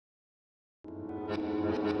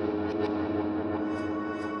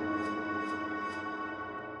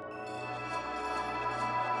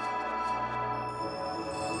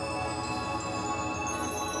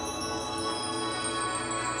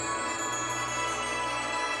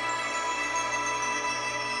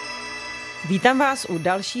Vítám vás u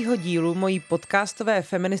dalšího dílu mojí podcastové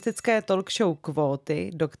feministické talk show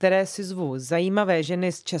Kvóty, do které si zvu zajímavé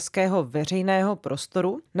ženy z českého veřejného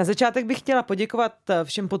prostoru. Na začátek bych chtěla poděkovat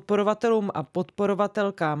všem podporovatelům a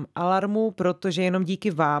podporovatelkám Alarmu, protože jenom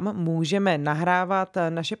díky vám můžeme nahrávat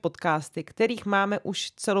naše podcasty, kterých máme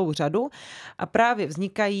už celou řadu a právě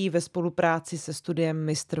vznikají ve spolupráci se studiem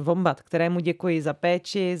Mistr Vombat, kterému děkuji za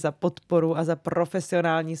péči, za podporu a za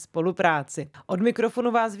profesionální spolupráci. Od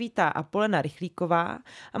mikrofonu vás vítá Apolena Rychlíková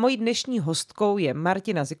a mojí dnešní hostkou je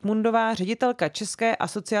Martina Zikmundová, ředitelka České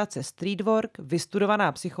asociace streetwork,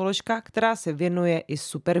 vystudovaná psycholožka, která se věnuje i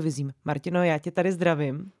supervizím. Martino, já tě tady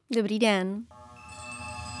zdravím. Dobrý den.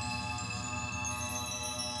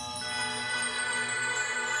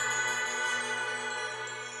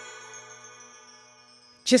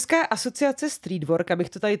 Česká asociace streetwork, abych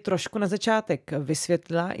to tady trošku na začátek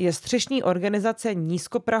vysvětlila, je střešní organizace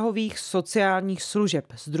nízkoprahových sociálních služeb.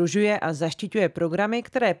 Sdružuje a zaštiťuje programy,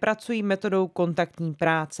 které pracují metodou kontaktní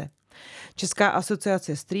práce. Česká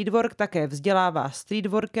asociace streetwork také vzdělává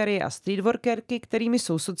streetworkery a streetworkerky, kterými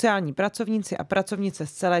jsou sociální pracovníci a pracovnice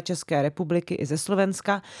z celé České republiky i ze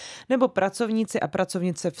Slovenska, nebo pracovníci a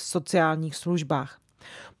pracovnice v sociálních službách.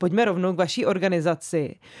 Pojďme rovnou k vaší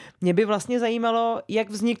organizaci. Mě by vlastně zajímalo, jak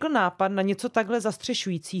vznikl nápad na něco takhle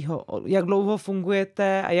zastřešujícího. Jak dlouho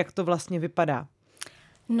fungujete a jak to vlastně vypadá?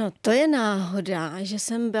 No to je náhoda, že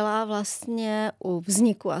jsem byla vlastně u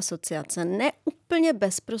vzniku asociace. Ne úplně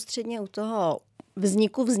bezprostředně u toho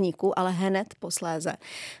vzniku, ale hned posléze.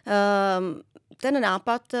 Ten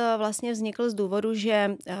nápad vlastně vznikl z důvodu,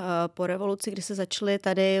 že po revoluci, kdy se začaly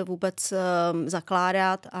tady vůbec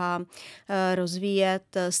zakládat a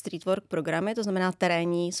rozvíjet streetwork programy, to znamená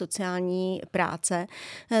terénní sociální práce,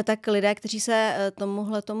 tak lidé, kteří se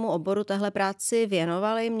tomu oboru, téhle práci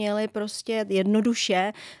věnovali, měli prostě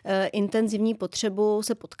jednoduše intenzivní potřebu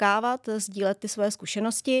se potkávat, sdílet ty svoje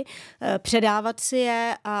zkušenosti, předávat si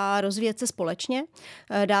je a rozvíjet se společně.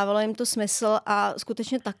 Dávalo jim to smysl a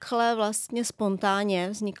skutečně takhle vlastně spontánně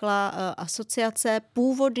vznikla asociace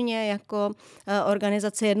původně jako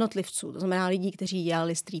organizace jednotlivců, to znamená lidí, kteří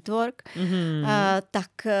dělali streetwork,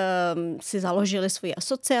 tak si založili svoji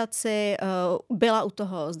asociaci, byla u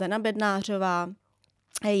toho Zdena Bednářová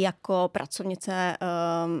jako pracovnice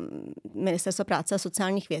Ministerstva práce a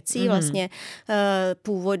sociálních věcí. Vlastně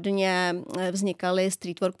původně vznikaly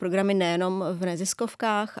streetwork programy nejenom v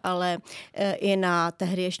neziskovkách, ale i na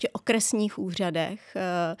tehdy ještě okresních úřadech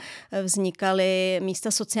vznikaly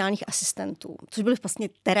místa sociálních asistentů, což byli vlastně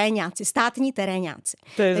terénňáci, státní terénňáci.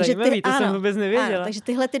 To je zajímavý, to jsem vůbec nevěděla. Ano, takže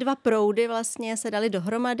tyhle ty dva proudy vlastně se daly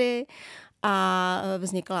dohromady a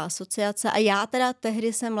vznikla asociace. A já teda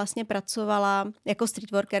tehdy jsem vlastně pracovala jako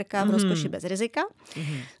streetworkerka v rozkoši bez rizika.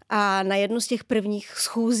 A na jednu z těch prvních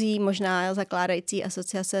schůzí, možná zakládající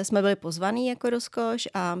asociace, jsme byli pozvaní jako rozkoš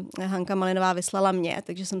a Hanka Malinová vyslala mě,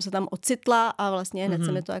 takže jsem se tam ocitla a vlastně hned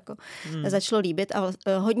se mi to jako začalo líbit. A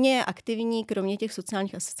hodně aktivní, kromě těch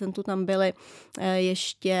sociálních asistentů, tam byli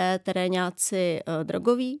ještě terénňáci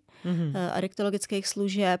drogoví, adiktologických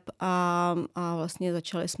služeb a vlastně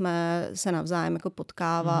začali jsme se navzájem jako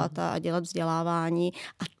potkávat a dělat vzdělávání.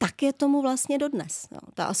 A tak je tomu vlastně dodnes. No.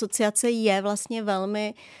 Ta asociace je vlastně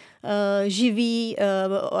velmi živý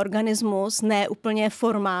organismus, ne úplně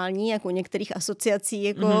formální, jako u některých asociací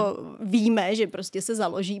jako víme, že prostě se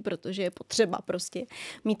založí, protože je potřeba prostě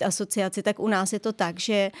mít asociaci, tak u nás je to tak,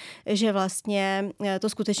 že vlastně to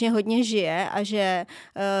skutečně hodně žije a že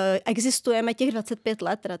existujeme těch 25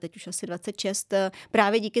 let, teda teď už asi 26,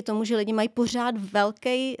 právě díky tomu, že lidi mají pořád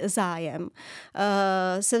velký zájem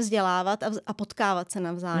se vzdělávat a potkávat se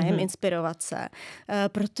navzájem, inspirovat se,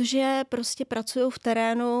 protože prostě pracují v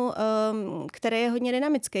terénu, který je hodně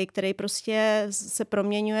dynamický, který prostě se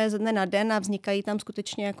proměňuje ze dne na den a vznikají tam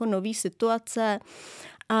skutečně jako nový situace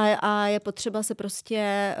a je potřeba se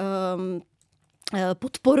prostě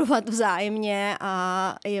podporovat vzájemně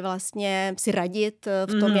a je vlastně si radit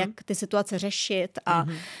v tom, jak ty situace řešit a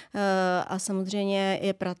samozřejmě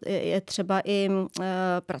je třeba i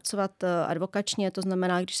pracovat advokačně, to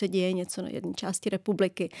znamená, když se děje něco na jedné části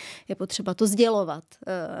republiky, je potřeba to sdělovat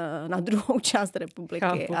na druhou část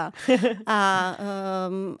republiky.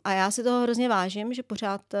 A já si toho hrozně vážím, že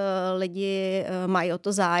pořád lidi mají o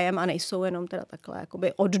to zájem a nejsou jenom teda takhle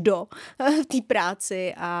jakoby od do v té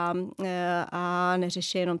práci a a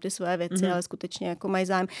neřeší jenom ty své věci, ale skutečně jako mají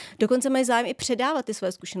zájem. Dokonce mají zájem i předávat ty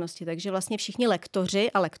své zkušenosti, takže vlastně všichni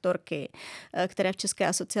lektoři a lektorky, které v České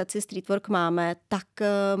asociaci streetwork máme, tak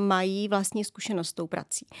mají vlastní zkušenost s tou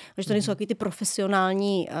prací. Takže to nejsou takový ty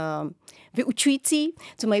profesionální vyučující,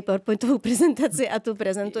 co mají PowerPointovou prezentaci a tu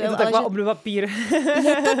prezentují. Je to taková obdoba peer.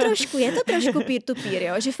 je to trošku peer-to-peer,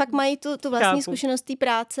 jo? Že fakt mají tu vlastní zkušenost té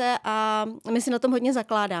práce a my si na tom hodně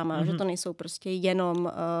zakládáme, že to nejsou prostě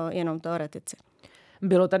jenom teoretici.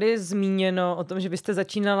 Bylo tady zmíněno o tom, že vy jste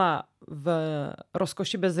začínala v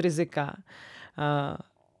rozkoši bez rizika.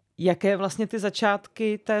 Jaké vlastně ty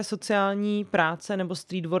začátky té sociální práce nebo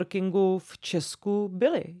streetworkingu v Česku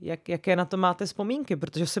byly? Jaké na to máte vzpomínky?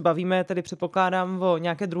 Protože se bavíme, tady předpokládám, o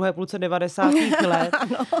nějaké druhé půlce 90. let,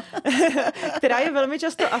 která je velmi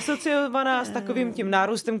často asociovaná s takovým tím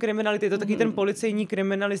nárůstem kriminality. Je to taky ten policejní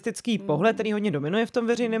kriminalistický pohled, který hodně dominuje v tom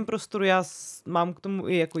veřejném prostoru. Já mám k tomu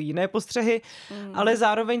i jako jiné postřehy, ale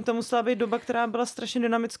zároveň to musela být doba, která byla strašně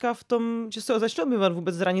dynamická v tom, že se začalo objevat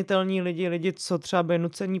vůbec zranitelní lidi, co třeba byli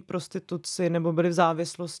nucení prostituci nebo byli v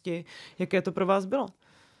závislosti. Jaké to pro vás bylo?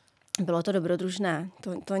 Bylo to dobrodružné,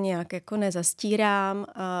 to nějak jako nezastírám.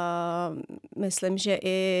 Myslím, že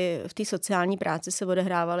i v té sociální práci se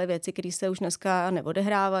odehrávaly věci, které se už dneska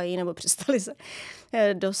neodehrávají nebo přestaly se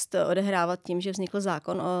dost odehrávat tím, že vznikl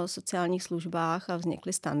zákon o sociálních službách a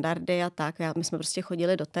vznikly standardy a tak. My jsme prostě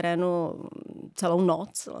chodili do terénu celou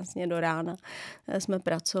noc, vlastně do rána jsme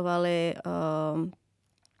pracovali.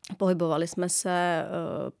 Pohybovali jsme se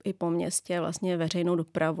i po městě vlastně veřejnou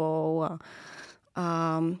dopravou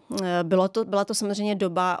a byla to samozřejmě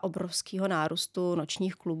doba obrovského nárůstu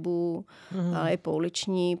nočních klubů, ale i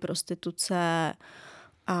pouliční prostituce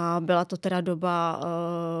a byla to teda doba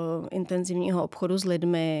intenzivního obchodu s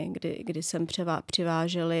lidmi, kdy sem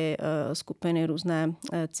přiváželi skupiny různé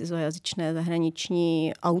cizojazyčné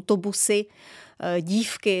zahraniční autobusy,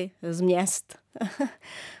 dívky z měst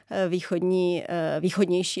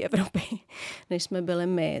východnější Evropy, než jsme byli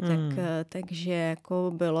my. Takže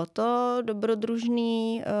jako bylo to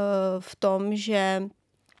dobrodružný v tom, že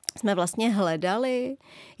jsme vlastně hledali,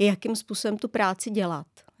 jakým způsobem tu práci dělat.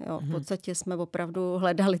 Jo, v podstatě jsme opravdu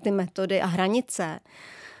hledali ty metody a hranice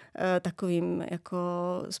takovým jako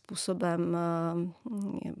způsobem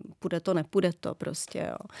půjde to, nepůjde to prostě.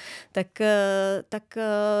 Jo. Tak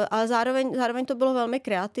ale zároveň to bylo velmi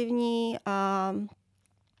kreativní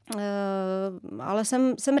ale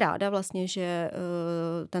jsem ráda vlastně, že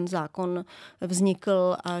ten zákon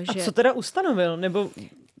vznikl. A co teda ustanovil? Nebo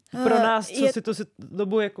pro nás, co si tu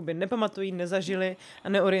dobu jakoby nepamatují, nezažili a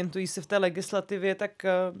neorientují se v té legislativě, tak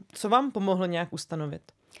co vám pomohlo nějak ustanovit?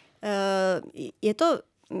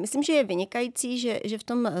 Myslím, že je vynikající, že v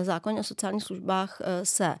tom zákoně o sociálních službách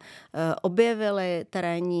se objevily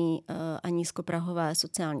terénní a nízkoprahové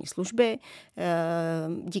sociální služby.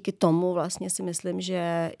 Díky tomu vlastně si myslím,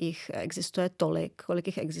 že jich existuje tolik, kolik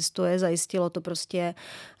jich existuje. Zajistilo to prostě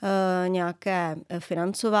nějaké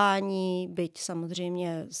financování, byť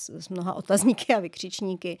samozřejmě s mnoha otazníky a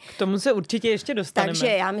vykřičníky. K tomu se určitě ještě dostaneme. Takže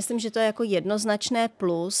já myslím, že to je jako jednoznačné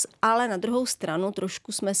plus, ale na druhou stranu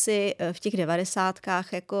trošku jsme si v těch 90kách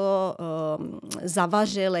jako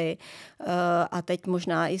zavařili a teď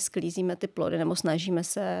možná i sklízíme ty plody, nebo snažíme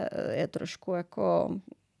se je trošku jako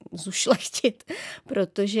zušlechtit,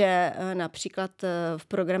 protože například v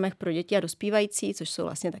programech pro děti a dospívající, což jsou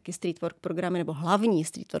vlastně taky streetwork programy, nebo hlavní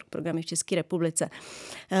streetwork programy v České republice,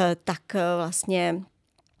 tak vlastně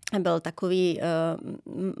byl takový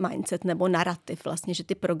mindset nebo narrativ vlastně, že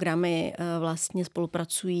ty programy vlastně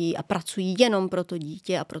spolupracují a pracují jenom pro to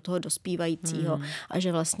dítě a pro toho dospívajícího a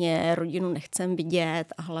že vlastně rodinu nechceme vidět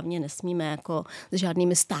a hlavně nesmíme jako s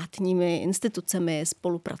žádnými státními institucemi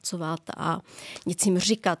spolupracovat a nic jim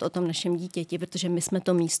říkat o tom našem dítěti, protože my jsme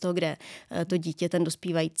to místo, kde to dítě, ten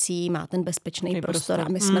dospívající má ten bezpečný prostor a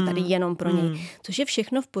my jsme tady jenom pro něj, což je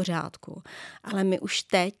všechno v pořádku. Ale my už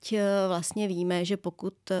teď vlastně víme, že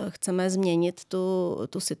pokud chceme změnit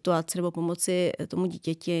tu situaci nebo pomoci tomu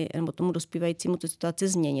dítěti nebo tomu dospívajícímu tu situaci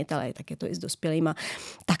změnit, ale tak je to i s dospělýma,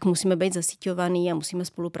 tak musíme být zasíťovaný a musíme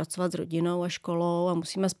spolupracovat s rodinou a školou a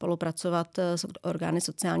musíme spolupracovat s orgány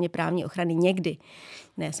sociálně právní ochrany někdy.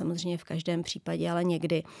 Ne samozřejmě v každém případě, ale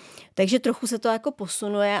někdy. Takže trochu se to jako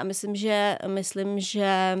posunuje a myslím,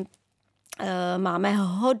 že máme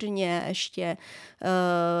hodně ještě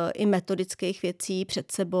i metodických věcí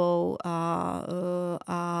před sebou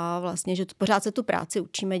a vlastně, že pořád se tu práci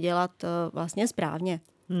učíme dělat vlastně správně,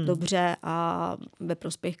 dobře a ve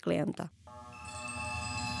prospěch klienta.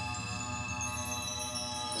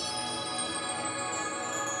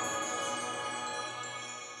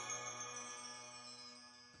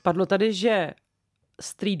 Padlo tady, že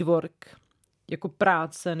streetwork jako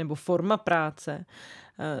práce nebo forma práce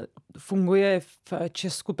funguje v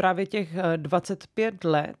Česku právě těch 25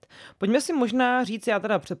 let. Pojďme si možná říct, já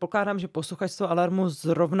teda předpokládám, že posluchač z toho alarmu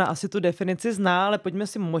zrovna asi tu definici zná, ale pojďme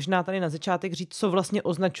si možná tady na začátek říct, co vlastně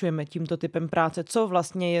označujeme tímto typem práce, co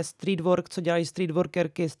vlastně je streetwork, co dělají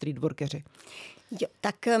streetworkerky, streetworkeři. Jo,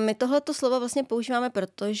 tak my tohleto slovo vlastně používáme,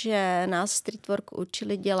 protože nás streetwork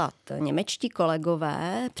učili dělat němečtí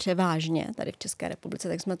kolegové, převážně tady v České republice,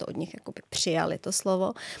 tak jsme to od nich jakoby přijali to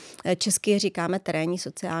slovo. Česky říkáme terénní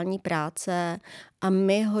sociální práce a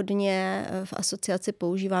my hodně v asociaci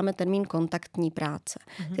používáme termín kontaktní práce,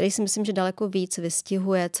 který si myslím, že daleko víc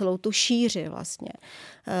vystihuje celou tu šíři vlastně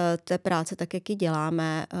té práce, tak jak ji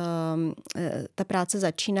děláme. Ta práce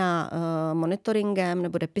začíná monitoringem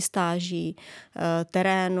nebo depistáží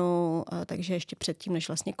terénu, takže ještě předtím, než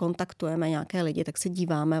vlastně kontaktujeme nějaké lidi, tak se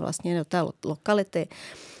díváme vlastně do té lokality,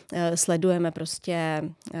 sledujeme prostě,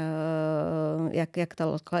 jak ta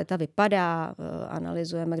lokalita vypadá,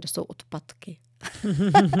 analyzujeme, kde jsou odpadky.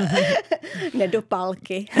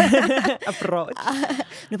 Nedopálky. A proč?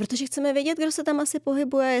 No, protože chceme vědět, kdo se tam asi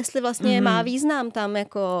pohybuje, jestli vlastně má význam tam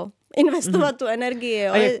jako investovat tu energii.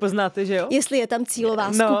 Jo? A jak poznáte, že jo? Jestli je tam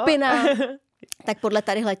cílová skupina. Tak podle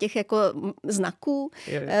tadyhle těch jako znaků.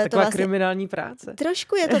 Je, taková vlastně kriminální práce.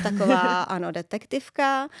 Trošku je to taková, ano,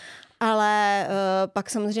 detektivka, ale pak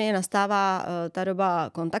samozřejmě nastává ta doba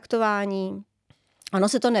kontaktování. Ono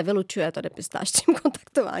se to nevylučuje, to depistáž s tím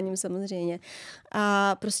kontaktováním samozřejmě.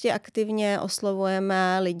 A prostě aktivně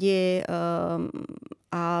oslovujeme lidi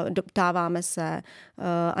a doptáváme se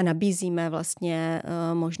a nabízíme vlastně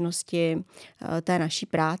možnosti té naší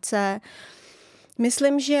práce.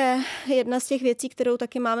 Myslím, že jedna z těch věcí, kterou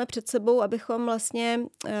taky máme před sebou, abychom vlastně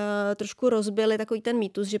trošku rozbili takový ten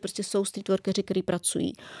mýtus, že prostě jsou streetworkeři, kteří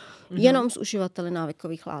pracují jenom s uživateli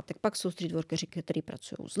návykových látek, pak jsou streetworkeři, kteří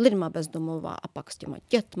pracují s lidma bez domova a pak s těma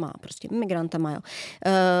dětma, prostě migrantama. Jo.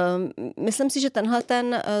 Myslím si, že tenhle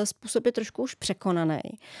ten způsob je trošku už překonaný.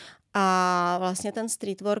 A vlastně ten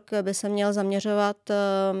streetwork by se měl zaměřovat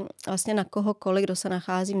vlastně na kohokoliv, kdo se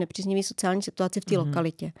nachází v nepříznivé sociální situaci v té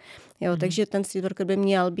lokalitě. Jo, takže ten streetworker by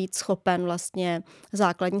měl být schopen vlastně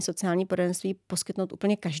základní sociální poradenství poskytnout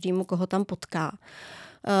úplně každému, koho tam potká.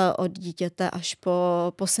 Od dítěte až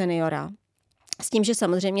po seniora. S tím, že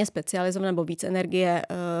samozřejmě specializované nebo víc energie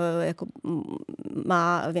jako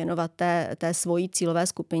má věnovat té svojí cílové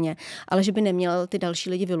skupině, ale že by neměl ty další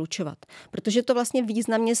lidi vylučovat. Protože to vlastně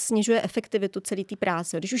významně snižuje efektivitu celé té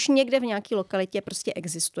práce. Když už někde v nějaké lokalitě prostě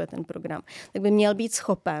existuje ten program, tak by měl být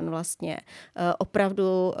schopen vlastně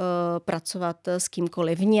opravdu pracovat s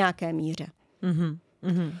kýmkoliv v nějaké míře.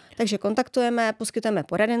 Takže kontaktujeme, poskytujeme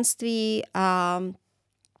poradenství a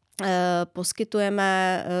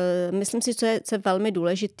poskytujeme, myslím si, co je velmi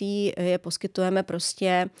důležitý, poskytujeme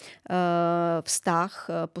prostě vztah,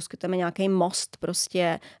 poskytujeme nějaký most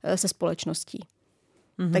prostě se společností.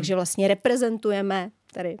 Takže vlastně reprezentujeme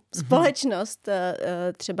tady společnost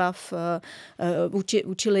třeba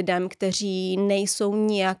vůči lidem, kteří nejsou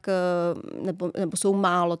nijak, nebo jsou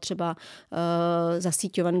málo třeba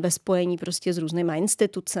zasíťovaní ve spojení prostě s různýma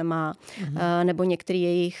institucema, nebo některý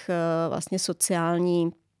jejich vlastně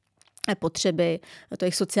sociální potřeby, to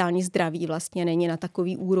jejich sociální zdraví vlastně není na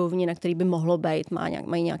takový úrovni, na který by mohlo být,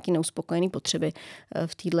 mají nějaké neuspokojené potřeby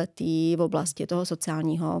v této oblasti toho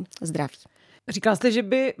sociálního zdraví. Říkala jste, že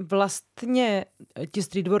by vlastně ti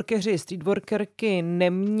streetworkeři, streetworkerky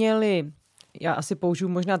neměli, já asi použiju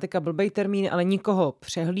možná teďka blbej termín, ale nikoho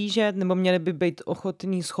přehlížet, nebo měli by být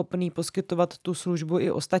ochotní, schopní poskytovat tu službu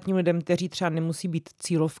i ostatním lidem, kteří třeba nemusí být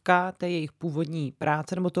cílovka té jejich původní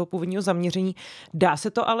práce nebo toho původního zaměření. Dá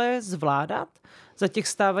se to ale zvládat za těch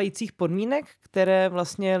stávajících podmínek, které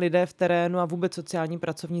vlastně lidé v terénu a vůbec sociální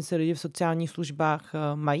pracovníci, lidi v sociálních službách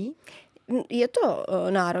mají? Je to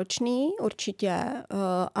náročný určitě,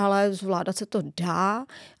 ale zvládat se to dá.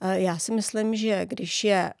 Já si myslím, že když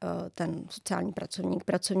je ten sociální pracovník,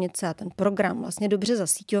 pracovnice a ten program vlastně dobře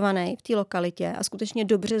zasíťovaný v té lokalitě a skutečně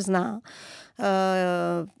dobře zná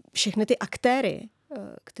všechny ty aktéry,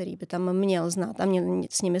 který by tam měl znát a měl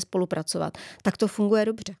s nimi spolupracovat, tak to funguje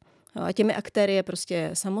dobře. A těmi aktéry je prostě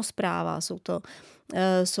samospráva,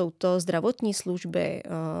 jsou to zdravotní služby,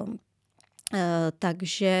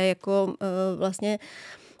 takže jako vlastně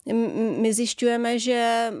my zjišťujeme,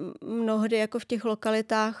 že mnohdy jako v těch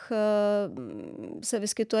lokalitách se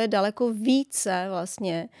vyskytuje daleko více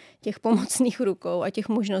vlastně těch pomocných rukou a těch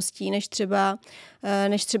možností, než třeba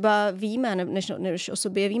víme, než o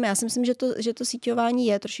sobě víme. Já si myslím, že to síťování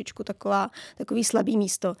je trošičku takový slabý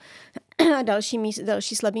místo.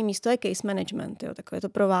 Další slabý místo je case management, jo, takové to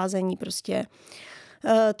provázení prostě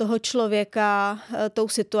toho člověka tou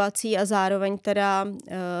situací a zároveň teda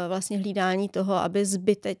vlastně hlídání toho, aby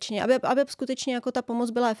zbytečně, aby skutečně jako ta pomoc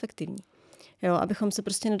byla efektivní. Jo, abychom se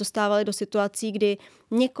prostě nedostávali do situací, kdy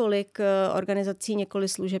několik organizací, několik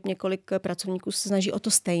služeb, několik pracovníků se snaží o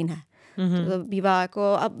to stejné. To bývá jako,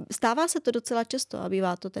 a stává se to docela často a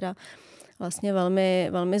bývá to teda vlastně velmi,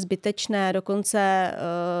 velmi zbytečné, dokonce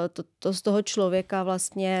to z toho člověka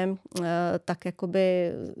vlastně tak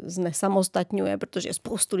jakoby znesamostatňuje, protože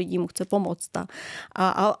spoustu lidí mu chce pomoct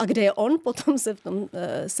a kde je on, potom se v tom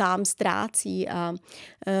sám ztrácí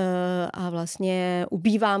a vlastně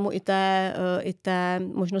ubývá mu i té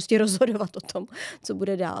možnosti rozhodovat o tom, co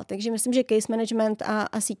bude dál. Takže myslím, že case management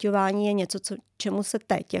a síťování je něco, čemu se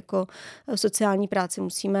teď jako v sociální práci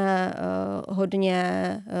musíme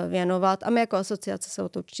hodně věnovat. A my jako asociace se o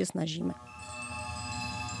to určitě snažíme.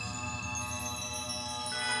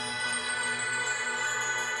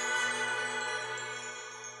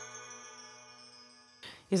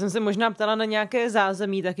 Já jsem se možná ptala na nějaké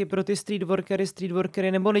zázemí taky pro ty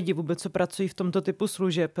streetworkery nebo lidi vůbec, co pracují v tomto typu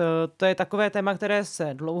služeb. To je takové téma, které se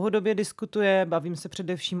dlouhodobě diskutuje, bavím se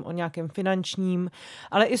především o nějakém finančním,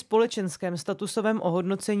 ale i společenském statusovém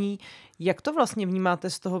ohodnocení. Jak to vlastně vnímáte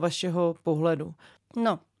z toho vašeho pohledu?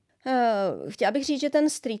 No, chtěla bych říct, že ten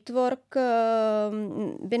streetwork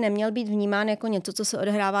by neměl být vnímán jako něco, co se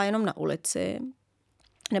odehrává jenom na ulici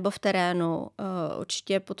nebo v terénu.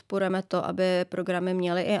 Určitě podporujeme to, aby programy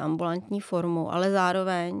měly i ambulantní formu, ale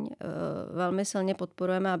zároveň velmi silně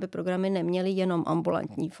podporujeme, aby programy neměly jenom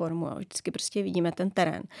ambulantní formu. Vždycky prostě vidíme ten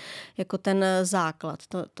terén jako ten základ,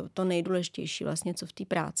 to nejdůležitější vlastně, co v té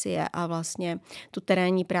práci je a vlastně tu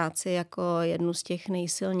terénní práci jako jednu z těch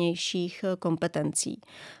nejsilnějších kompetencí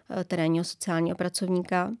terénního sociálního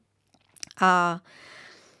pracovníka. A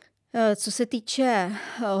co se týče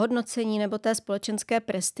hodnocení nebo té společenské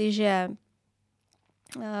prestiže,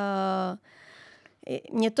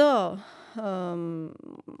 mě to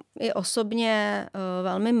i osobně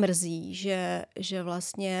velmi mrzí, že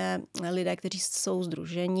vlastně lidé, kteří jsou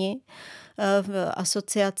sdruženi v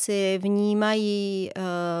asociaci, vnímají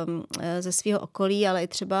ze svého okolí, ale i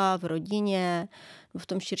třeba v rodině, v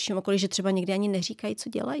tom širším okolí, že třeba někdy ani neříkají, co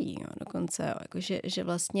dělají. Jo, dokonce, jo, jako, že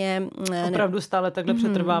vlastně... Opravdu stále takhle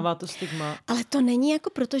přetrvává to stigma. Ale to není jako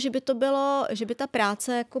proto, že by to bylo, že by ta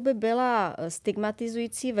práce jakoby byla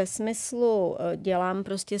stigmatizující ve smyslu dělám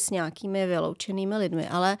prostě s nějakými vyloučenými lidmi,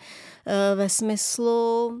 ale ve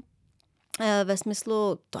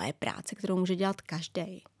smyslu to je práce, kterou může dělat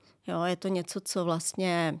každý. Jo, je to něco, co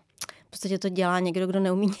vlastně v podstatě to dělá někdo, kdo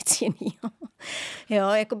neumí nic jiného. Jo,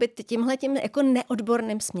 jakoby tímhletím jako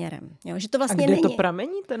neodborným směrem. Jo, že to vlastně není. A kde to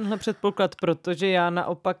pramení, tenhle předpoklad? Protože já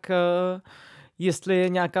naopak, jestli je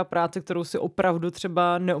nějaká práce, kterou si opravdu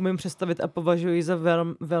třeba neumím představit a považuji za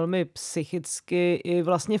velmi psychicky i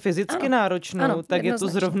vlastně fyzicky náročnou, tak je to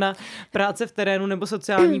zrovna práce v terénu nebo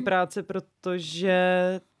sociální práce,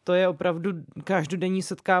 protože to je opravdu každodenní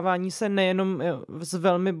setkávání se nejenom s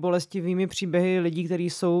velmi bolestivými příběhy lidí, kteří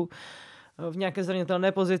jsou v nějaké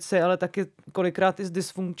zranitelné pozici, ale taky kolikrát i s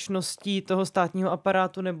dysfunkčností toho státního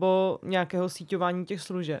aparátu nebo nějakého síťování těch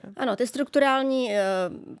služeb. Ano, ty strukturální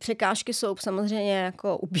překážky jsou samozřejmě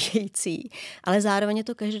jako ubíjející, ale zároveň je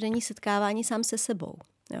to každodenní setkávání sám se sebou.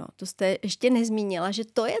 Jo, to jste ještě nezmínila, že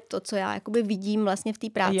to je to, co já jakoby vidím vlastně v té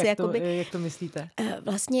práci. Jak to myslíte?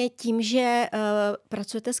 Vlastně tím, že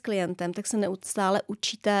pracujete s klientem, tak se neustále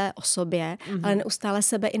učíte o sobě, ale neustále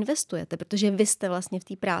sebe investujete, protože vy jste vlastně v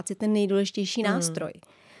té práci ten nejdůležitější nástroj.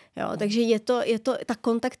 Jo, takže je to ta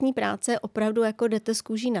kontaktní práce, opravdu jako jdete z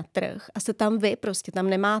kůží na trh a se tam vy prostě, tam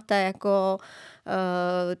nemáte jako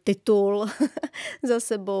titul za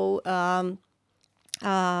sebou a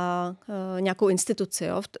nějakou instituci.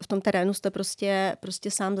 Jo? V tom terénu jste prostě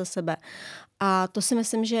sám za sebe. A to si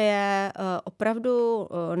myslím, že je opravdu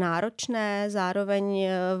náročné, zároveň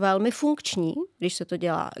velmi funkční, když se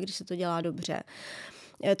to dělá dobře.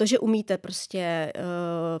 To, že umíte prostě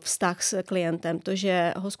vztah s klientem, to,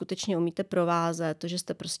 že ho skutečně umíte provázet, to, že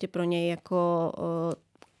jste prostě pro něj jako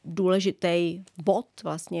důležitý bod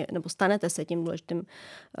vlastně, nebo stanete se tím důležitým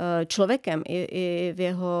člověkem i v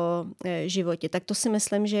jeho životě. Tak to si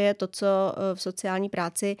myslím, že je to, co v sociální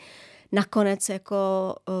práci nakonec jako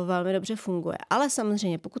velmi dobře funguje. Ale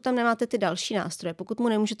samozřejmě, pokud tam nemáte ty další nástroje, pokud mu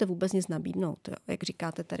nemůžete vůbec nic nabídnout, jo, jak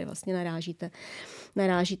říkáte, tady vlastně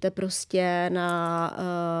narážíte prostě na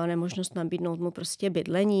nemožnost nabídnout mu prostě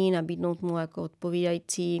bydlení, nabídnout mu jako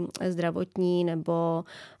odpovídající zdravotní nebo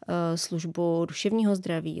službu duševního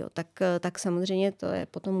zdraví, jo, tak samozřejmě to je,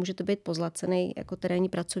 potom můžete být pozlacený jako terénní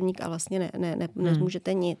pracovník a vlastně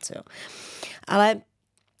nezmůžete nic. Jo. Ale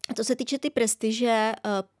co se týče ty prestiže,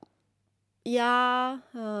 Já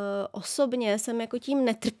osobně jsem jako tím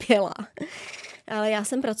netrpěla, ale já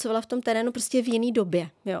jsem pracovala v tom terénu prostě v jiný době,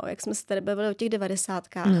 jo, jak jsme se tady bavili o těch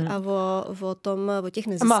 90kách a o těch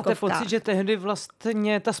neziskovkách. A máte pocit, že tehdy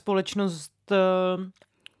vlastně ta společnost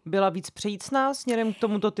byla víc přejícná směrem k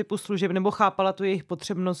tomuto typu služeb, nebo chápala tu jejich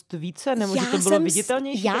potřebnost více, nebo že to bylo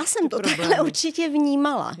viditelnější? Já jsem to takhle určitě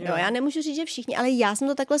vnímala. Jo, já nemůžu říct, že všichni, ale já jsem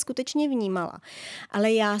to takhle skutečně vnímala.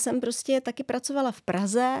 Ale já jsem prostě taky pracovala v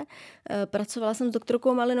Praze, pracovala jsem s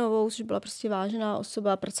doktorkou Malinovou, což byla prostě vážená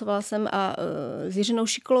osoba, pracovala jsem s Jiřinou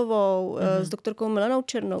Šiklovou, s doktorkou Milenou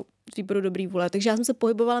Černou, z výboru dobrý vůle. Takže já jsem se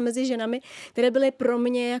pohybovala mezi ženami, které byly pro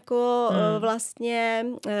mě jako vlastně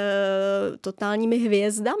totálními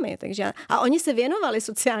hvězdami. Takže, a oni se věnovali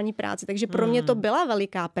sociální práci, takže pro mě to byla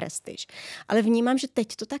veliká prestiž. Ale vnímám, že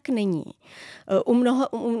teď to tak není. U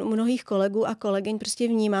mnohých kolegů a kolegyň prostě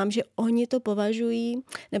vnímám, že oni to považují,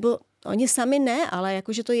 nebo oni sami ne, ale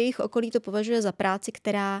jakože to jejich okolí to považuje za práci,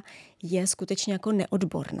 která je skutečně jako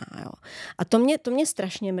neodborná. Jo. A to mě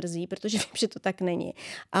strašně mrzí, protože vím, že to tak není.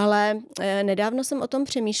 Ale nedávno jsem o tom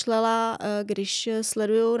přemýšlela, když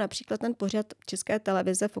sleduju například ten pořad České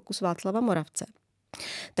televize Fokus Václava Moravce.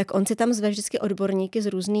 Tak on si tam zve vždycky odborníky z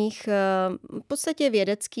různých v podstatě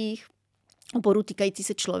vědeckých oborů týkající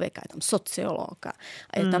se člověka. Je tam sociolog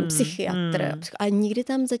a je tam psychiatr. A nikdy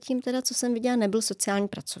tam zatím teda, co jsem viděla, nebyl sociální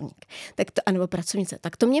pracovník. Anebo pracovnice.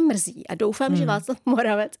 Tak to mě mrzí. A doufám, že Václav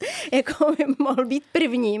Moravec jako by mohl být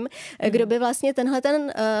prvním, kdo by vlastně tenhle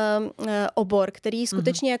obor, který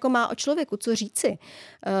skutečně jako má o člověku co říci,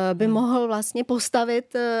 by mohl vlastně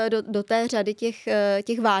postavit do té řady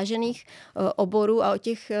těch vážených oborů a o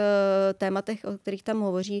těch tématech, o kterých tam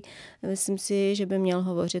hovoří. Myslím si, že by měl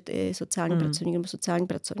hovořit i sociální pracovník nebo sociální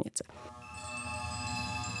pracovnice.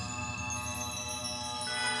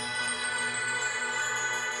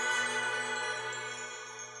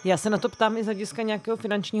 Já se na to ptám i z hlediska nějakého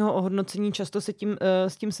finančního ohodnocení. Často se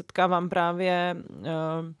s tím setkávám právě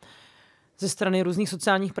ze strany různých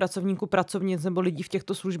sociálních pracovníků, pracovnic nebo lidí v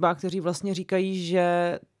těchto službách, kteří vlastně říkají,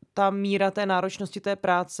 že ta míra té náročnosti té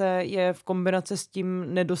práce je v kombinaci s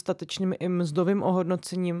tím nedostatečným i mzdovým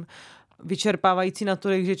ohodnocením vyčerpávající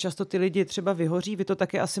natolik, že často ty lidi třeba vyhoří. Vy to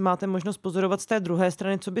taky asi máte možnost pozorovat z té druhé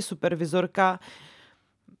strany, co by supervizorka.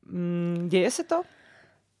 Děje se to?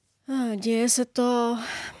 Děje se to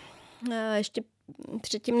ještě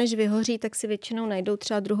předtím, než vyhoří, tak si většinou najdou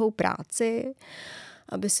třeba druhou práci,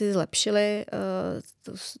 aby si zlepšili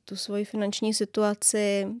tu svoji finanční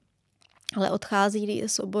situaci, ale odchází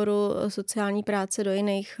z oboru sociální práce do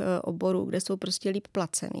jiných oborů, kde jsou prostě líp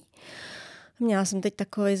placený. Měla jsem teď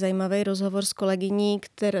takový zajímavý rozhovor s kolegyní,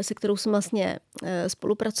 se kterou jsem vlastně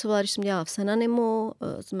spolupracovala, když jsem dělala v Senanimu,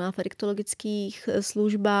 jsem dělala v adiktologických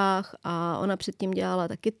službách a ona předtím dělala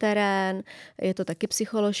taky terén, je to taky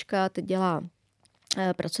psycholožka, teď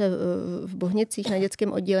pracuje v Bohnicích na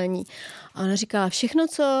dětském oddělení. A ona říkala, všechno,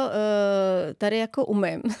 co tady jako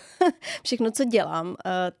umím, všechno, co dělám,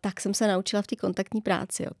 tak jsem se naučila v té kontaktní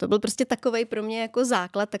práci. Jo. To byl prostě takovej pro mě jako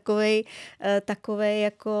základ, takovej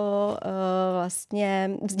jako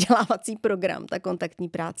vlastně vzdělávací program, ta kontaktní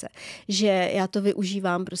práce. Že já to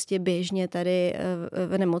využívám prostě běžně tady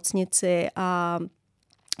v nemocnici a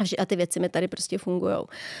ty věci mi tady prostě fungujou.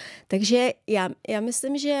 Takže já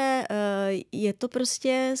myslím, že je to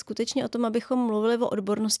prostě skutečně o tom, abychom mluvili o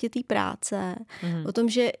odbornosti té práce. O tom,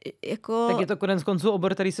 že jako... Tak je to konec konců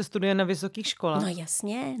obor, který se studuje na vysokých školách.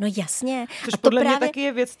 No jasně. Což podle mě taky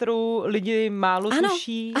je věc, kterou lidi málo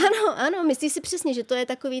tuší. Ano, myslíš si přesně, že to je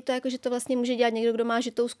takový to, jako, že to vlastně může dělat někdo, kdo má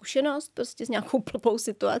žitou zkušenost prostě s nějakou blbou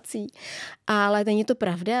situací. Ale není to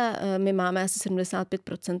pravda. My máme asi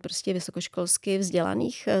 75% prostě vysokoškolsky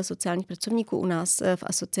vzdělaných sociálních pracovníků u nás v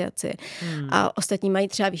asociaci. A ostatní mají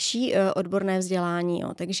třeba vyšší odborné vzdělání.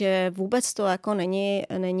 Jo. Takže vůbec to jako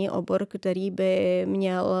není obor, který by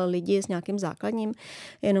měl lidi s nějakým základním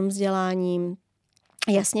jenom vzděláním.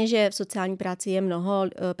 Jasně, že v sociální práci je mnoho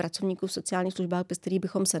pracovníků v sociálních službách, bez kterých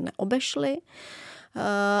bychom se neobešli,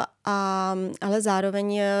 ale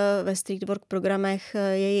zároveň ve streetwork programech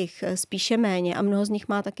je jich spíše méně a mnoho z nich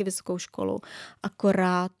má taky vysokou školu,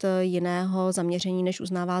 akorát jiného zaměření, než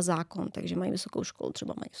uznává zákon. Takže mají vysokou školu,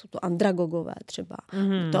 třeba jsou to andragogové, třeba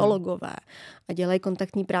teologové a dělají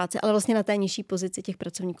kontaktní práce, ale vlastně na té nižší pozici těch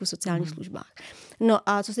pracovníků v sociálních službách. No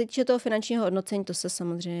a co se týče toho finančního hodnocení, to se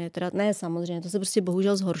samozřejmě, to se prostě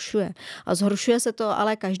bohužel zhoršuje. A zhoršuje se to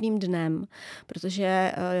ale každým dnem,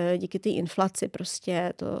 protože díky té inflaci prostě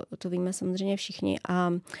to víme samozřejmě všichni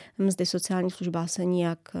a mzdy sociálních službách se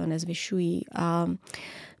nijak nezvyšují a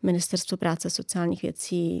Ministerstvo práce a sociálních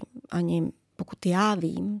věcí ani pokud já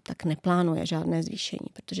vím, tak neplánuje žádné zvýšení,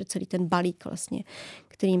 protože celý ten balík vlastně,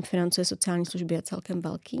 kterým financuje sociální služby, je celkem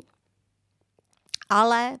velký.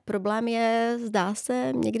 Ale problém je, zdá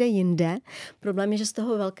se, někde jinde. Problém je, že z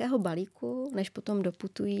toho velkého balíku, než potom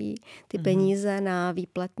doputují ty peníze na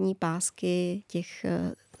výplatní pásky těch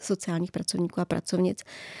sociálních pracovníků a pracovnic,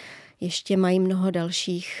 ještě mají mnoho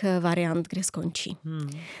dalších variant, kde skončí.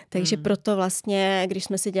 Takže proto vlastně, když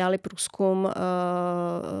jsme si dělali průzkum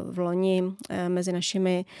v loni mezi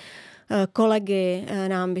našimi kolegy,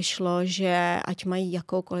 nám vyšlo, že ať mají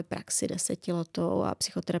jakoukoliv praxi 10letou a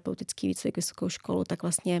psychoterapeutický výcvik, vysokou školu, tak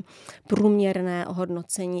vlastně průměrné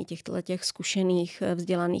ohodnocení těch zkušených,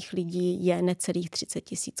 vzdělaných lidí je necelých 30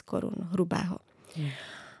 000 korun hrubého.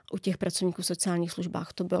 U těch pracovníků v sociálních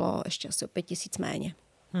službách to bylo ještě asi o 5 000 méně.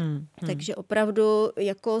 Takže opravdu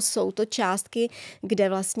jako jsou to částky, kde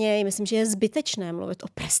vlastně myslím, že je zbytečné mluvit o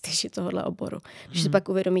prestiži tohohle oboru. Když si pak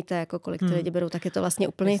uvědomíte, jako kolik ty lidi berou, tak je to vlastně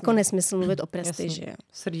úplně jako nesmysl mluvit o prestiži.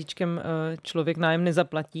 Srdíčkem člověk nájem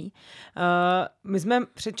nezaplatí. My jsme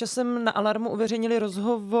před časem na Alarmu uveřejnili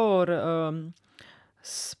rozhovor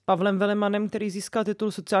s Pavlem Velemanem, který získal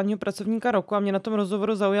titul sociálního pracovníka roku, a mě na tom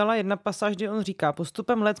rozhovoru zaujala jedna pasáž, kde on říká: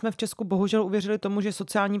 postupem let jsme v Česku bohužel uvěřili tomu, že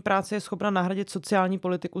sociální práce je schopna nahradit sociální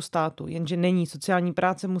politiku státu, jenže není. Sociální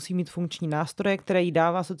práce musí mít funkční nástroje, které jí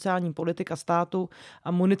dává sociální politika státu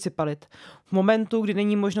a municipalit. V momentu, kdy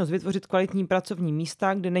není možnost vytvořit kvalitní pracovní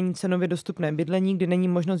místa, kdy není cenově dostupné bydlení, kdy není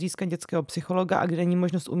možnost získat dětského psychologa a kdy není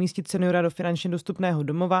možnost umístit seniora do finančně dostupného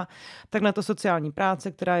domova, tak na to sociální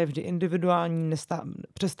práce, která je vždy individuální,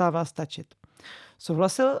 přestává stačit.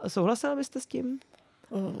 Souhlasil byste s tím?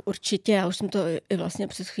 Určitě, já už jsem to i vlastně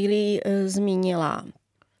před chvílí zmínila.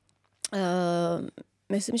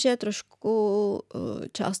 Myslím, že je trošku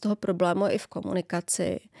část toho problému i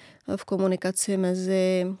v komunikaci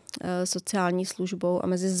mezi sociální službou a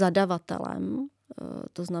mezi zadavatelem,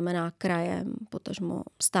 to znamená krajem, potažmo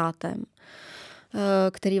státem,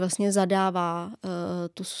 který vlastně zadává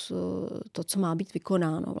to, co má být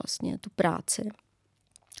vykonáno, vlastně tu práci.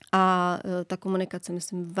 A ta komunikace,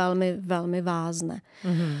 myslím, velmi, velmi vázne.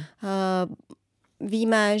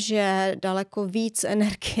 Víme, že daleko víc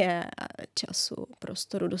energie, času,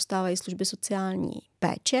 prostoru dostávají služby sociální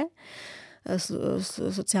péče.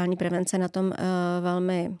 Sociální prevence na tom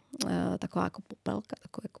velmi taková jako popelka,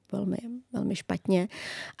 taková jako velmi, velmi špatně.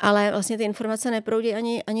 Ale vlastně ty informace neproudí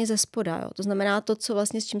ani ze spoda. Jo. To znamená to, co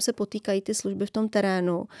vlastně s čím se potýkají ty služby v tom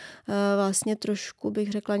terénu, vlastně trošku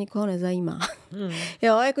bych řekla nikoho nezajímá.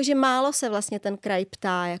 Jo, jakože málo se vlastně ten kraj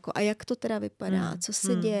ptá, jako a jak to teda vypadá, co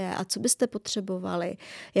se děje a co byste potřebovali,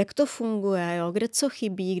 jak to funguje, jo, kde co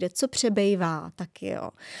chybí, kde co přebejvá, taky jo.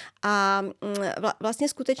 A vlastně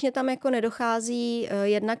skutečně tam jako nedochází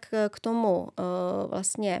jednak k tomu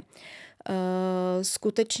vlastně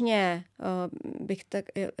skutečně bych tak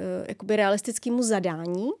jakoby realistickému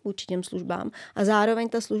zadání vůči těm službám a zároveň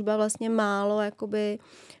ta služba vlastně málo jakoby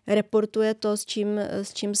reportuje to,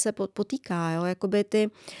 s čím se potýká. Jo? Jakoby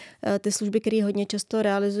ty služby, které hodně často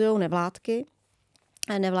realizují nevládky,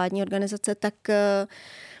 nevládní organizace, tak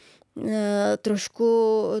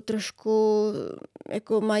trošku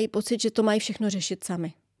jako mají pocit, že to mají všechno řešit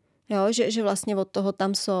sami. Jo, že vlastně od toho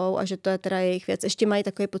tam jsou a že to je teda jejich věc. Ještě mají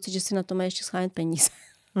takový pocit, že si na to mají ještě schánět peníze.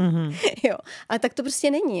 Jo, ale tak to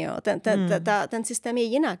prostě není. Jo. Ten systém je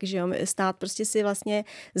jinak. Že jo. Stát prostě si vlastně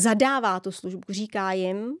zadává tu službu, říká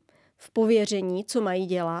jim v pověření, co mají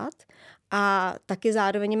dělat a taky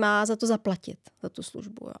zároveň má za to zaplatit, za tu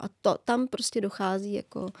službu. Jo. A tam prostě dochází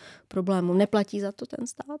jako problémům. Neplatí za to ten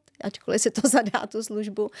stát, ačkoliv si to zadá tu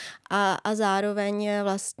službu a zároveň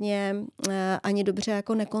vlastně ani dobře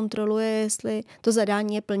jako nekontroluje, jestli to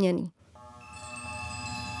zadání je plněný.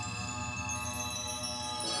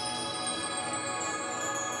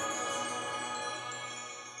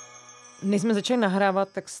 Než jsme začali nahrávat,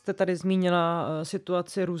 tak jste tady zmínila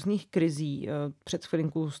situaci různých krizí. Před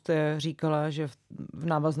chvilinkou jste říkala, že v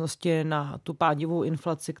návaznosti na tu pádivou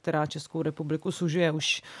inflaci, která Českou republiku sužuje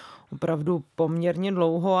už opravdu poměrně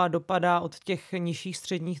dlouho a dopadá od těch nižších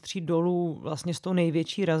středních tříd dolů vlastně s tou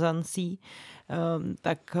největší razancí,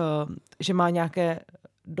 tak že má nějaké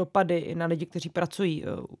dopady i na lidi, kteří pracují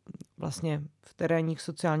vlastně v terénních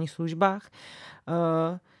sociálních službách.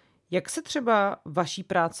 Jak se třeba vaší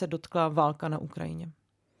práce dotkla válka na Ukrajině?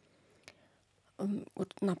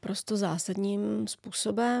 Naprosto zásadním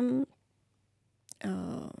způsobem.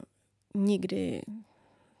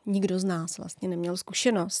 Nikdo z nás vlastně neměl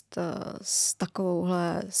zkušenost s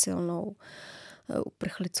takovouhle silnou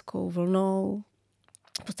uprchlickou vlnou.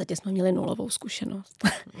 V podstatě jsme měli nulovou zkušenost.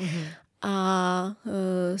 A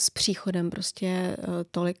s příchodem prostě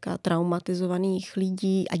tolika traumatizovaných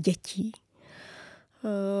lidí a dětí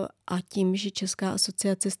A tím, že Česká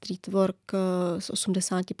asociace streetwork z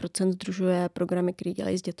 80% sdružuje programy, které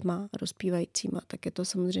dělají s dětma a dospívajícíma, tak je to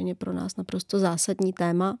samozřejmě pro nás naprosto zásadní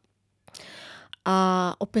téma.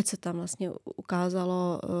 A opět se tam vlastně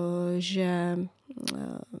ukázalo, že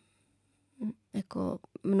jako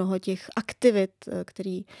mnoho těch aktivit,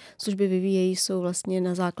 které služby vyvíjejí, jsou vlastně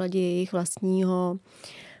na základě jejich vlastního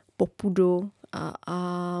popudu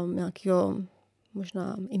a nějakého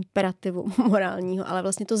možná imperativu morálního, ale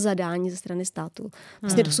vlastně to zadání ze strany státu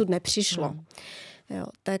vlastně dosud nepřišlo. Jo,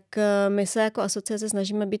 tak my se jako asociace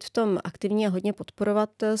snažíme být v tom aktivní a hodně podporovat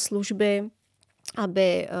služby,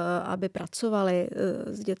 aby pracovali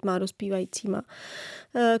s dětma a dospívajícíma,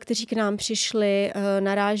 kteří k nám přišli.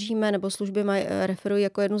 Narážíme, nebo služby referují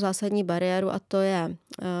jako jednu zásadní bariéru, a to je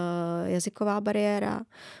jazyková bariéra,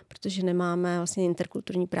 protože nemáme vlastně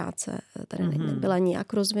interkulturní práce. Tady nebyla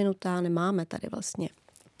nijak rozvinutá, nemáme tady vlastně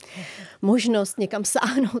možnost někam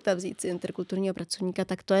sáhnout a vzít si interkulturního pracovníka,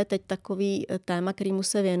 tak to je teď takový téma, kterému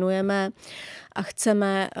se věnujeme a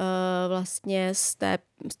chceme vlastně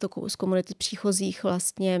z komunity příchozích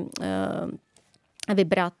vlastně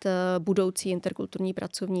vybrat budoucí interkulturní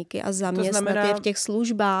pracovníky a zaměstnat je v těch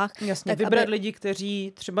službách. Jasně, vybrat lidi,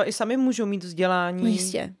 kteří třeba i sami můžou mít vzdělání.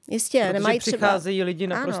 Jistě. Nemají přicházejí lidi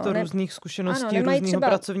naprosto různých zkušeností, různého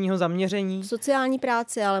pracovního zaměření. Sociální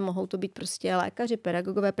práci, ale mohou to být prostě lékaři,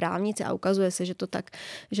 pedagogové, právníci a ukazuje se,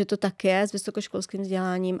 že to tak je s vysokoškolským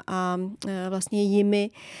vzděláním a vlastně jimi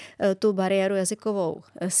tu bariéru jazykovou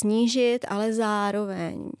snížit, ale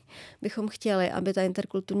zároveň bychom chtěli, aby ta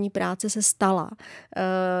interkulturní práce se stala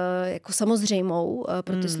jako samozřejmou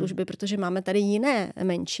pro ty služby, protože máme tady jiné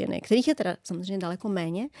menšiny, kterých je teda samozřejmě daleko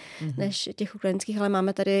méně než těch ukrajinských, ale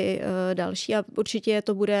máme tady další a určitě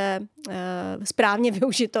to bude správně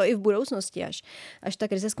využito i v budoucnosti, až ta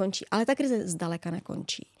krize skončí. Ale ta krize zdaleka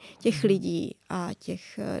nekončí. Těch lidí a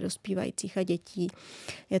těch dospívajících a dětí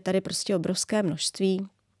je tady prostě obrovské množství.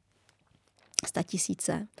 100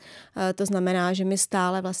 000. To znamená, že my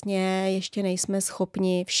stále vlastně ještě nejsme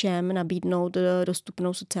schopni všem nabídnout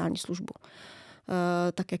dostupnou sociální službu,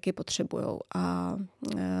 tak, jak ji potřebujou. A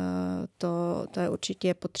to je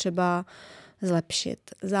určitě potřeba zlepšit.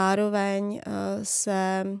 Zároveň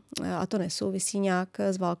a to nesouvisí nějak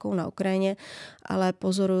s válkou na Ukrajině, ale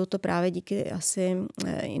pozoruju to právě díky asi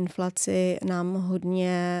inflaci, nám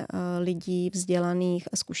hodně lidí vzdělaných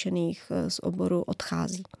a zkušených z oboru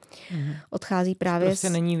odchází. Odchází právě prostě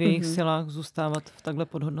není v jejich silách zůstávat v takhle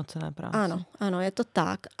podhodnocené práci. Ano, je to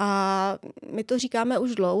tak. A my to říkáme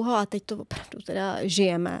už dlouho a teď to opravdu teda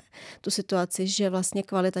žijeme, tu situaci, že vlastně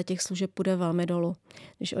kvalita těch služeb půjde velmi dolů.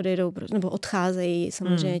 Když odejdou, nebo odcházejí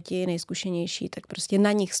samozřejmě ti nejzkušenější, tak prostě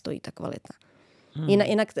na nich stojí ta kvalita.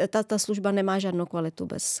 Jinak ta služba nemá žádnou kvalitu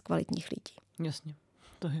bez kvalitních lidí. Jasně,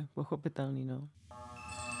 to je pochopitelný, no.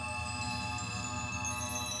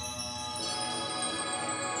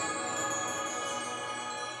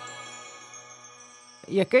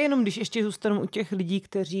 Jaké jenom, když ještě zůstanu u těch lidí,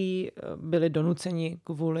 kteří byli donuceni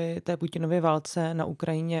kvůli té Putinově válce na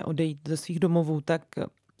Ukrajině odejít ze svých domovů, tak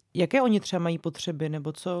jaké oni třeba mají potřeby,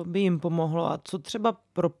 nebo co by jim pomohlo a co třeba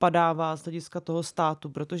propadává z hlediska toho státu,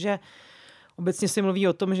 protože obecně se mluví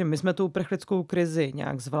o tom, že my jsme tu uprchlickou krizi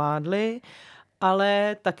nějak zvládli,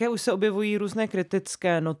 ale také už se objevují různé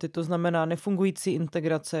kritické noty, to znamená nefungující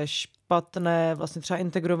integrace, špatné vlastně třeba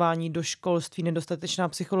integrování do školství, nedostatečná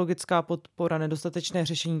psychologická podpora, nedostatečné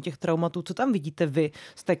řešení těch traumatů. Co tam vidíte vy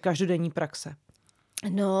z té každodenní praxe?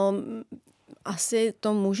 No, asi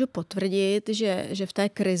to můžu potvrdit, že v té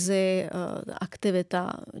krizi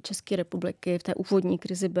aktivita České republiky, v té úvodní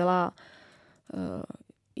krizi byla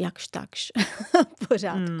jakž takž v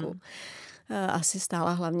pořádku. Asi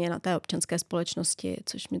stála hlavně na té občanské společnosti,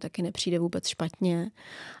 což mi taky nepřijde vůbec špatně.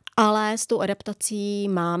 Ale s tou adaptací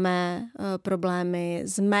máme problémy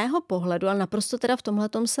z mého pohledu, ale naprosto teda v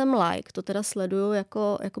tomhletom jsem like, to teda sleduju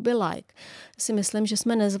jakoby like. Si myslím, že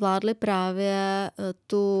jsme nezvládli právě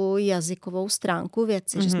tu jazykovou stránku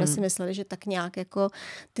věci, že jsme si mysleli, že tak nějak jako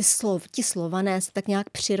ti slované se tak nějak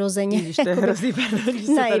přirozeně... Když to je hrozný, když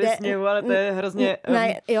se tady sněhu, ale to je hrozně...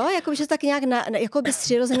 Jo, jako že tak nějak jakoby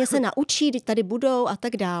přirozeně se naučí, tady budou a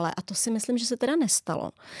tak dále. A to si myslím, že se teda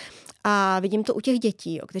nestalo. A vidím to u těch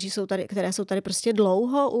dětí, které jsou tady prostě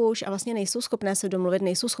dlouho už a vlastně nejsou schopné se domluvit,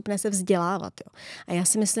 nejsou schopné se vzdělávat. Jo. A já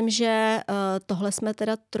si myslím, že tohle jsme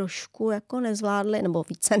teda trošku jako nezvládli, nebo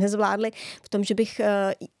více nezvládli v tom, že bych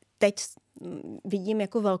teď vidím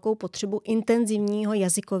jako velkou potřebu intenzivního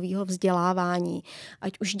jazykového vzdělávání,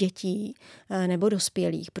 ať už dětí nebo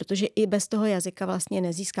dospělých, protože i bez toho jazyka vlastně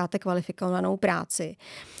nezískáte kvalifikovanou práci,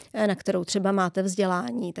 na kterou třeba máte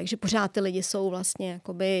vzdělání, takže pořád ty lidi jsou vlastně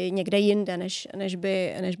jakoby někde jinde, než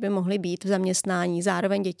by mohli být v zaměstnání.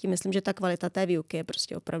 Zároveň děti, myslím, že ta kvalita té výuky je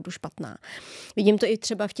prostě opravdu špatná. Vidím to i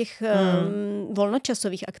třeba v těch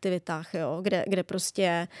volnočasových aktivitách, jo, kde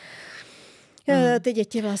prostě ty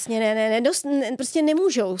děti vlastně prostě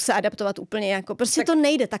nemůžou se adaptovat úplně jako, prostě tak, to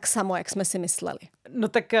nejde tak samo, jak jsme si mysleli. No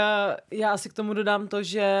tak já asi k tomu dodám to,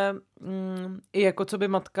 že i jako co by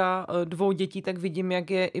matka 2 dětí, tak vidím, jak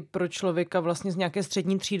je i pro člověka vlastně z nějaké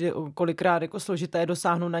střední třídy kolikrát jako složité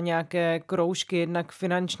dosáhnout na nějaké kroužky, jednak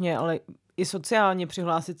finančně, ale i sociálně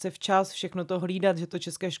přihlásit se včas, všechno to hlídat, že to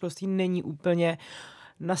české školství není úplně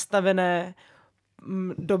nastavené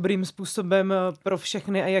dobrým způsobem pro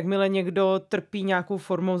všechny a jakmile někdo trpí nějakou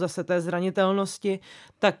formou zase té zranitelnosti,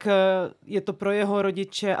 tak je to pro jeho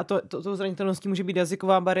rodiče a tou zranitelností může být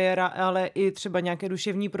jazyková bariéra, ale i třeba nějaké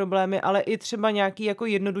duševní problémy, ale i třeba nějaký jako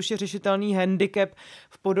jednoduše řešitelný handicap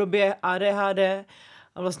v podobě ADHD.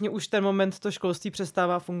 A vlastně už ten moment to školství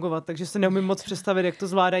přestává fungovat, takže se neumím moc představit, jak to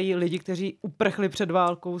zvládají lidi, kteří uprchli před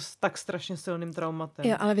válkou s tak strašně silným traumatem.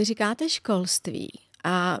 Jo, ale vy říkáte školství.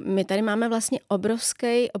 A my tady máme vlastně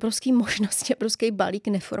obrovský možnosti, obrovský balík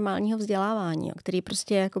neformálního vzdělávání, který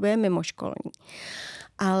prostě jakoby je mimoškolní.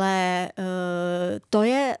 Ale to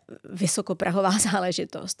je vysokoprahová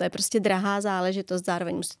záležitost, to je prostě drahá záležitost,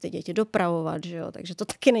 zároveň musíte děti dopravovat, že jo? Takže to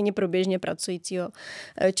taky není pro běžně pracujícího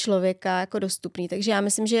člověka jako dostupný. Takže já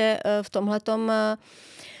myslím, že v tomhletom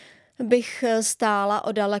bych stála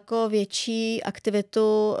o daleko větší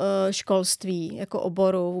aktivitu školství jako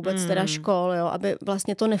oboru, vůbec teda škol, jo, aby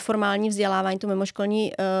vlastně to neformální vzdělávání, to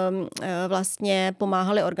mimoškolní vlastně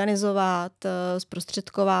pomáhali organizovat,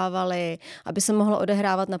 zprostředkovávali, aby se mohlo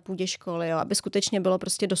odehrávat na půdě školy, jo, aby skutečně bylo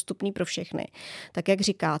prostě dostupný pro všechny, tak jak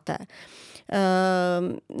říkáte.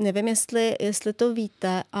 Nevím, jestli to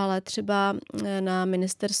víte, ale třeba na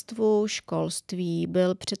ministerstvu školství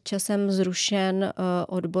byl před časem zrušen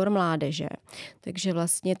odbor mládeže. Takže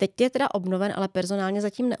vlastně teď je teda obnoven, ale personálně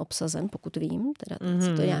zatím neobsazen, pokud vím. Teda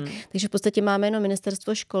to nějak. Takže v podstatě máme jenom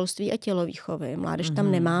ministerstvo školství a tělovýchovy. Mládež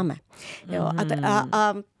tam nemáme. Jo?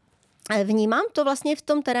 A vnímám to vlastně v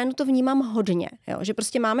tom terénu, to vnímám hodně. Jo? Že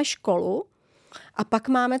prostě máme školu, a pak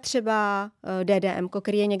máme třeba DDM,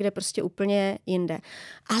 který je někde prostě úplně jinde.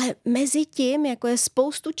 Ale mezi tím jako je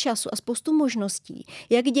spoustu času a spoustu možností,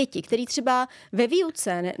 jak děti, který třeba ve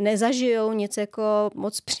výuce nezažijou nic jako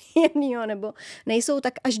moc příjemného nebo nejsou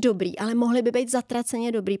tak až dobrý, ale mohli by být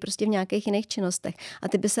zatraceně dobrý prostě v nějakých jiných činnostech. A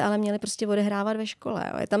ty by se ale měly prostě odehrávat ve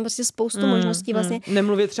škole. Jo. Je tam prostě spoustu možností vlastně.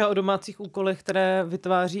 Nemluvě třeba o domácích úkolech, které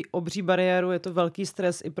vytváří obří bariéru, je to velký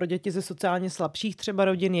stres i pro děti ze sociálně slabších třeba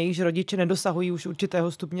rodin, jejichž rodiče nedosahují už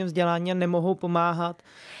určitého stupně vzdělání a nemohou pomáhat.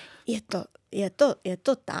 Je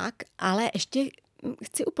to tak, ale ještě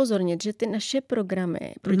chci upozornit, že ty naše programy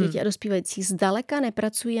pro děti a dospívající zdaleka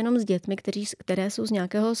nepracují jenom s dětmi, které jsou z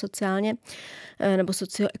nějakého sociálně nebo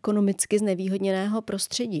socioekonomicky znevýhodněného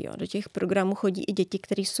prostředí. Jo. Do těch programů chodí i děti,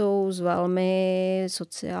 které jsou z velmi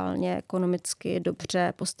sociálně, ekonomicky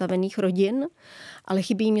dobře postavených rodin, ale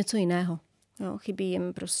chybí jim něco jiného. Jo, chybí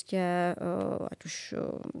jim prostě ať už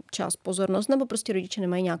čas, pozornost, nebo prostě rodiče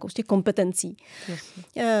nemají nějakou z těch kompetencí.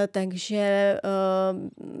 Takže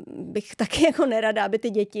bych taky jako nerada, aby ty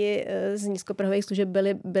děti z nízkoprahových služeb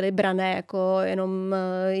byly brané jako jenom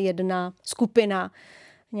jedna skupina,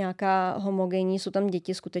 nějaká homogenní. Jsou tam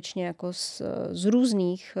děti skutečně jako z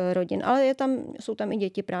různých rodin, ale jsou tam i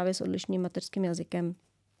děti právě s odlišným mateřským jazykem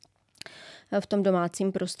v tom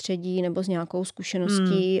domácím prostředí nebo s nějakou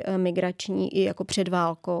zkušeností migrační i jako před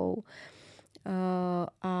válkou.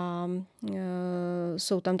 A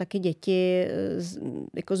jsou tam taky děti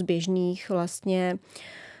jako z běžných vlastně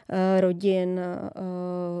rodin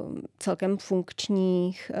celkem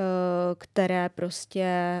funkčních, které prostě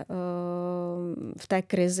v té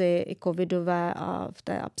krizi i covidové a v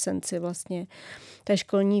té absenci vlastně té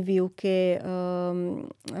školní výuky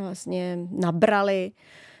vlastně nabrali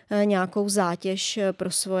nějakou zátěž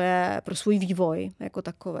pro svůj vývoj jako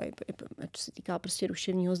takovej, co se týká prostě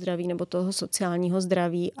duševního zdraví nebo toho sociálního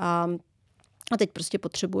zdraví a teď prostě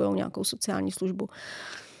potřebujou nějakou sociální službu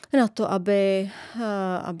na to, aby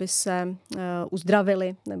se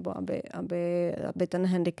uzdravili nebo aby ten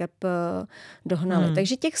handicap dohnali.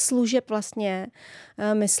 Takže těch služeb vlastně,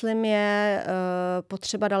 myslím, je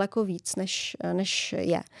potřeba daleko víc, než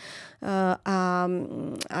je.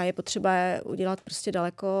 a je potřeba je udělat prostě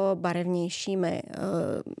daleko barevnějšími.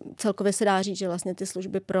 Celkově se dá říct, že vlastně ty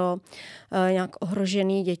služby pro nějak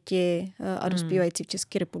ohrožené děti a dospívající v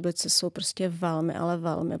České republice jsou prostě velmi, ale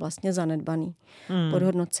velmi vlastně zanedbaný,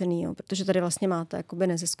 podhodnocený, jo, protože tady vlastně máte jakoby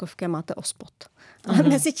neziskovky a máte OSPOD. Ale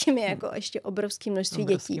mezi tím je jako ještě obrovské množství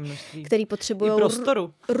dětí, které potřebují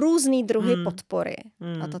různý druhy podpory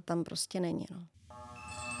a to tam prostě není. No.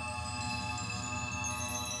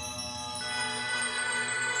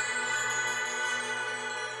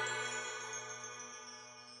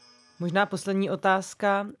 Možná poslední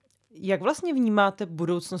otázka. Jak vlastně vnímáte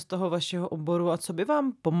budoucnost toho vašeho oboru a co by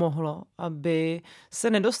vám pomohlo, aby se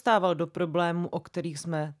nedostával do problémů, o kterých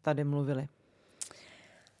jsme tady mluvili?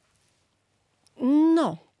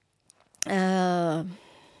 No,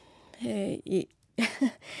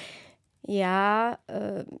 já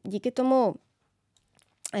díky tomu,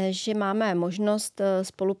 že máme možnost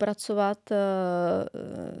spolupracovat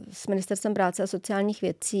s Ministerstvem práce a sociálních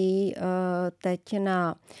věcí teď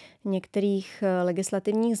na některých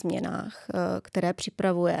legislativních změnách, které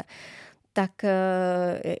připravuje, tak,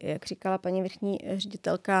 jak říkala paní vrchní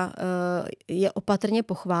ředitelka, je opatrně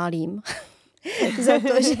pochválím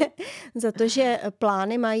za to, že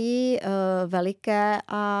plány mají veliké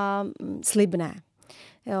a slibné.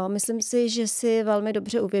 Jo, myslím si, že si velmi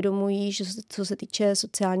dobře uvědomují, že co se týče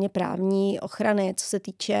sociálně právní ochrany, co se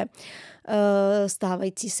týče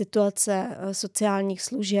stávající situace sociálních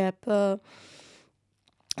služeb,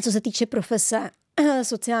 co se týče profese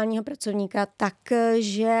sociálního pracovníka,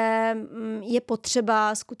 takže je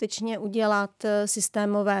potřeba skutečně udělat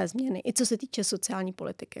systémové změny, i co se týče sociální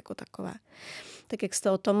politiky jako takové. Tak jak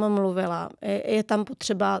jste o tom mluvila, je tam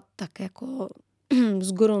potřeba tak jako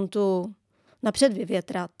z gruntu napřed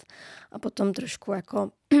vyvětrat a potom trošku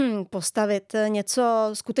jako postavit něco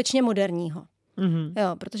skutečně moderního.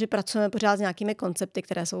 Jo, protože pracujeme pořád s nějakými koncepty,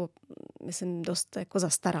 které jsou, myslím, dost jako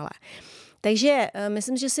zastaralé. Takže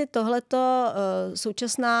myslím, že si tohleto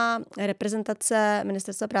současná reprezentace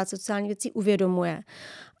Ministerstva práce a sociálních věcí uvědomuje.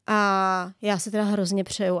 A já si teda hrozně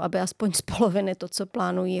přeju, aby aspoň z poloviny to, co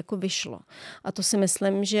plánují, jako vyšlo. A to si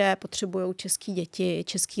myslím, že potřebují české děti,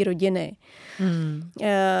 české rodiny.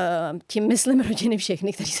 Tím myslím rodiny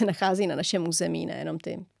všechny, které se nachází na našem území, nejenom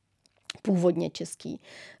ty původně český.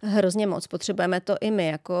 Hrozně moc. Potřebujeme to i my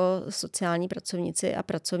jako sociální pracovníci a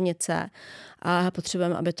pracovnice a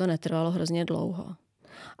potřebujeme, aby to netrvalo hrozně dlouho.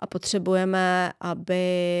 A potřebujeme,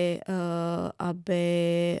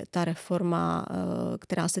 aby ta reforma,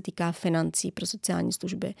 která se týká financí pro sociální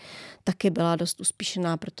služby, taky byla dost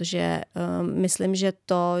úspěšná, protože myslím, že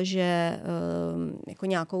to, že jako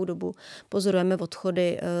nějakou dobu pozorujeme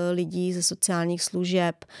odchody lidí ze sociálních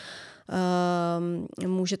služeb,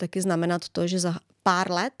 může taky znamenat to, že za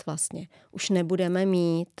pár let vlastně už nebudeme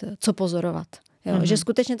mít co pozorovat. Jo, že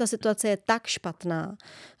skutečně ta situace je tak špatná,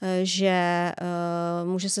 že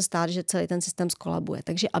může se stát, že celý ten systém skolabuje.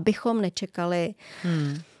 Takže abychom nečekali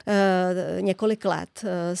několik let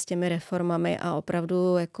s těmi reformami a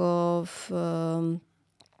opravdu jako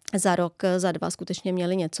za rok, za dva skutečně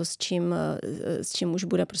měli něco, s čím už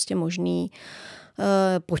bude prostě možný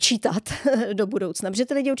počítat do budoucna. Protože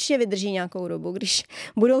ty lidi určitě vydrží nějakou dobu, když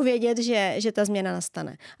budou vědět, že ta změna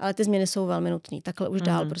nastane. Ale ty změny jsou velmi nutné. Takhle už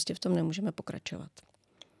dál prostě v tom nemůžeme pokračovat.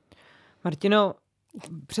 Martino,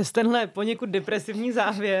 přes tenhle poněkud depresivní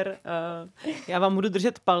závěr já vám budu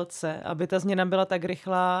držet palce, aby ta změna byla tak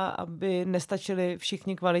rychlá, aby nestačili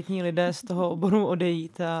všichni kvalitní lidé z toho oboru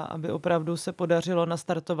odejít a aby opravdu se podařilo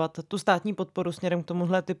nastartovat tu státní podporu směrem k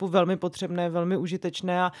tomuhle typu velmi potřebné, velmi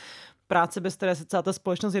užitečné a práce, bez které se celá ta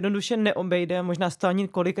společnost jednoduše neobejde a možná se to ani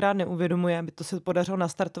kolikrát neuvědomuje, aby to se podařilo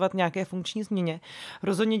nastartovat nějaké funkční změně.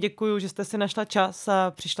 Rozhodně děkuju, že jste si našla čas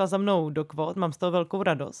a přišla za mnou do Kvót. Mám z toho velkou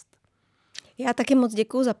radost. Já taky moc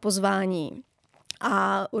děkuju za pozvání.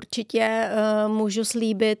 A určitě můžu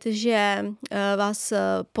slíbit, že vás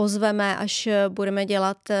pozveme, až budeme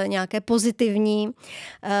dělat nějaké pozitivní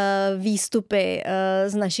výstupy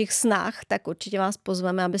z našich snah, tak určitě vás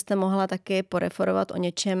pozveme, abyste mohla taky poreferovat o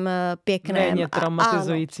něčem pěkném. Méně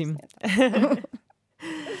traumatizujícím.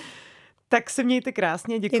 Tak se mějte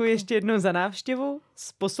krásně, děkuji ještě jednou za návštěvu.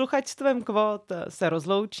 S posluchačstvem Kvót se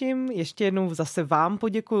rozloučím. Ještě jednou zase vám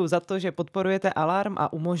poděkuju za to, že podporujete Alarm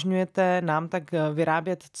a umožňujete nám tak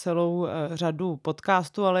vyrábět celou řadu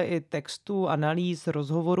podcastů, ale i textů, analýz,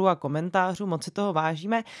 rozhovorů a komentářů. Moc si toho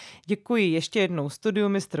vážíme. Děkuji ještě jednou studiu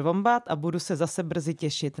Mr. Wombat a budu se zase brzy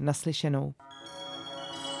těšit. Naslyšenou.